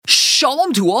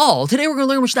Shalom to all. Today we're going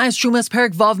to learn Mishnah's Trumas,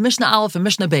 Perek Vav, Mishnah Aleph, and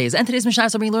Mishnah Beis. And today's Mishnah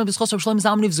is something we learn B'schos Rav Shlomo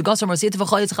Zalman of Zugasar Marasiyat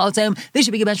V'chayetz Chalatzim. They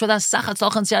should be given with us Sachat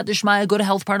Tzalchan Siyat Dishmaya, good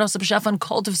health, Parnas B'Shefan,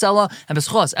 Kol Tevsela, and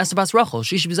B'schos Esther Bas Rachel.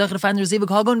 She should be zeichet to find the Rezivik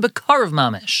Hagon B'Karav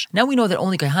Mamish. Now we know that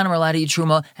only Kohanim are allowed to eat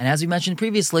Truma, and as we mentioned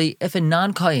previously, if a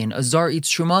non-Kohen, a Zar,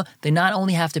 eats Truma, they not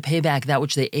only have to pay back that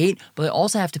which they ate, but they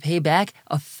also have to pay back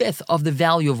a fifth of the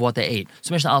value of what they ate.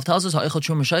 So Mishnah Aleph tells us, Ha'echel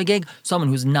Truma Shaygeg, someone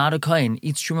who's not a Kohen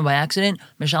eats Truma by accident,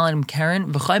 Mishalim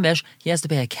Karen V'chaymesh, he has to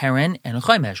pay a Karen and a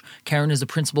Chaymesh. Karen is the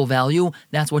principal value,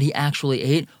 that's what he actually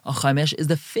ate. A Chaymesh is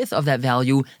the fifth of that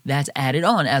value that's added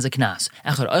on as a Knas.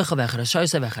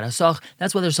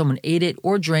 That's whether someone ate it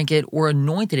or drank it or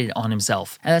anointed it on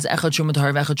himself. And that's Echad Truma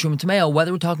Tahar V'Echad Truma Tameo,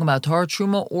 whether we're talking about Tahar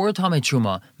Truma or Tamei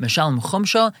Truma. Mishalim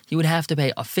Chumsha, he would have to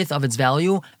pay a fifth of its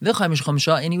value, V'chaymesh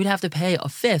Chumsha, and he would have to pay a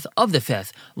fifth of the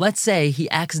fifth. Let's say he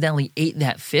accidentally ate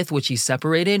that fifth, which he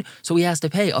separated, so he has to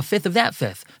pay a fifth of that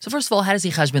fifth. So first of all, how does he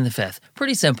chashbon the fifth?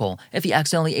 Pretty simple. If he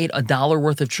accidentally ate $1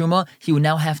 worth of truma, he would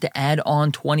now have to add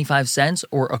on 25 cents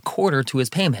or a quarter to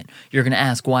his payment. You're going to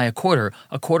ask, why a quarter?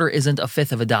 A quarter isn't a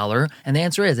fifth of $1, and the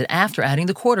answer is that after adding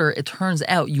the quarter, it turns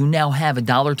out you now have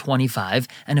 $1.25,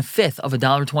 and a fifth of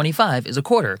 $1.25 is a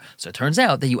quarter. So it turns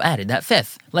out that you added that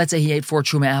fifth. Let's say he ate 4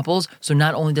 truma apples, so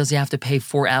not only does he have to pay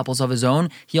 4 apples of his own,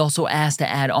 he also has to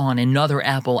add on another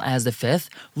apple as the fifth.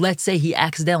 Let's say he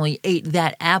accidentally ate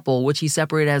that apple, which he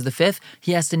separated as the fifth,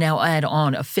 he has to now add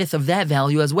on a fifth of that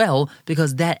value as well,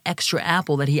 because that extra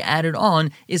apple that he added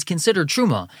on is considered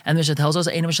truma. And the Mishnah tells us,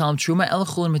 truma el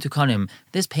chulin mitukanim.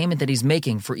 This payment that he's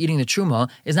making for eating the truma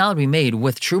is not allowed to be made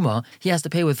with truma. He has to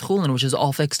pay with chulin, which is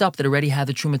all fixed up, that already had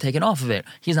the truma taken off of it.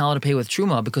 He's not allowed to pay with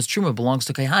truma because truma belongs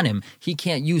to Kohanim. He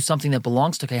can't use something that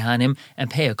belongs to Kohanim and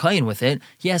pay a kohen with it.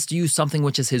 He has to use something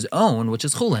which is his own, which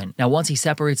is chulin. Now, once he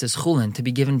separates his chulin to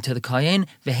be given to the kohen,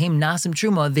 vehem nasim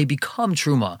truma, they become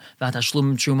truma.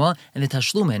 V'atashlumin truma, and the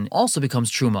tashlumin also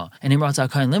becomes truma. And imratza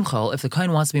kohen limchal, if the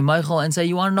kohen wants to be Michael and say,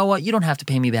 you want to know what, you don't have to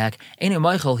pay me back, ain't it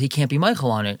Michael, he can't be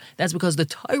Michael on it. That's because the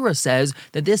Torah says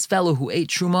that this fellow who ate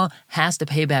truma has to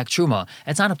pay back truma.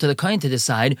 It's not up to the kohen to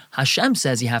decide. Hashem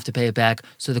says you have to pay it back,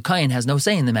 so the kohen has no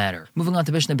say in the matter. Moving on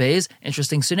to Mishnah Beis,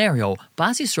 interesting scenario.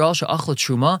 Bas Yisrael she'achla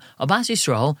truma, a Bas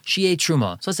Yisrael, she ate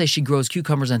truma. So let's say she grows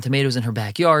cucumbers and tomatoes in her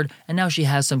backyard, and now she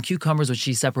has some cucumbers which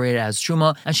she separated as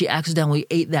truma, and she accidentally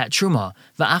ate that truma.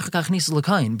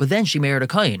 But then she married a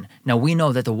kohen. Now we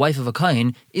know that the wife of a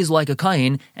kohen is like a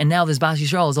kohen, and now this Bas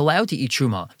Yisrael is allowed to eat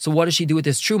truma. So what does she do with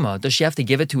this truma? Does she have to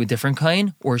give it to a different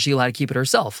kohen, or is she allowed to keep it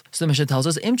herself? So the Mishnah tells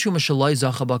us, Im truma shaloi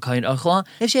zacha ba kohen achla,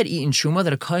 if she had eaten truma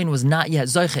that a kohen was not yet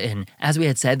zaycha in. As we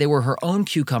had said, they were her own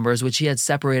cucumbers which she had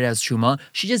separated as truma.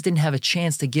 She just didn't have a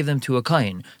chance to give them to a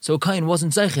kohen. So a kohen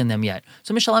wasn't zaycha in them yet.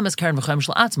 So mishalem es karen v'chaymesh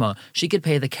la'atzma, she could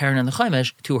pay the karen and the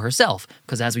chaymesh to herself,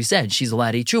 because as we said, she's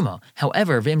allowed to eat truma.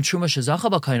 However, v'im truma shezacha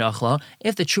ba kohen achla,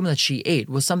 if the truma that she ate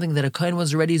was something that a kohen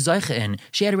was already zaycha in,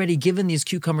 she had already given these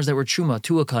cucumbers that were truma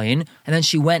to a kohen, and then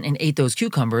she went and ate those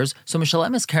cucumbers, so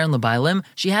mishalem es karen l'bailim,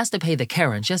 she has to pay the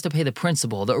karen, she has to pay the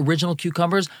principal, the original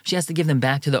cucumbers, she has to give them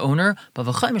back to the owner, but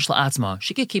v'chaymesh la'atzma,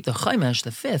 she could keep the chaymesh,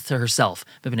 the fifth, to herself.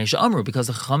 Because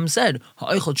the Chacham said,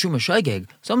 ha'oichel truma shaygeg,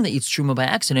 someone that eats truma by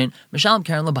accident, mishalem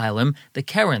karen l'bailim, the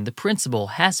karen, the principal,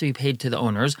 has to be paid to the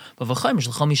owners, but v'chaymesh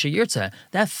l'chol mi sheyirtzeh,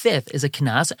 that fifth is a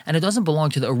knas, and it doesn't belong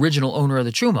to the original owner of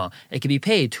the truma. It can be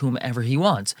paid to whomever he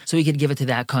wants. So he could give it to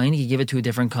that kohen, he could give it to a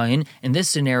different kohen. In this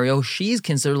scenario, she's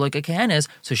considered like a kohenes,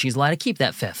 so she's allowed to keep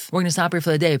that fifth. We're going to stop here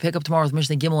for the day. Pick up tomorrow with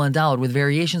Mishnah Gimel and Daled with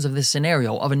variations of this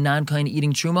scenario of a non-kohen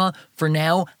eating truma. For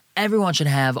now, everyone should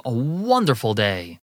have a wonderful day.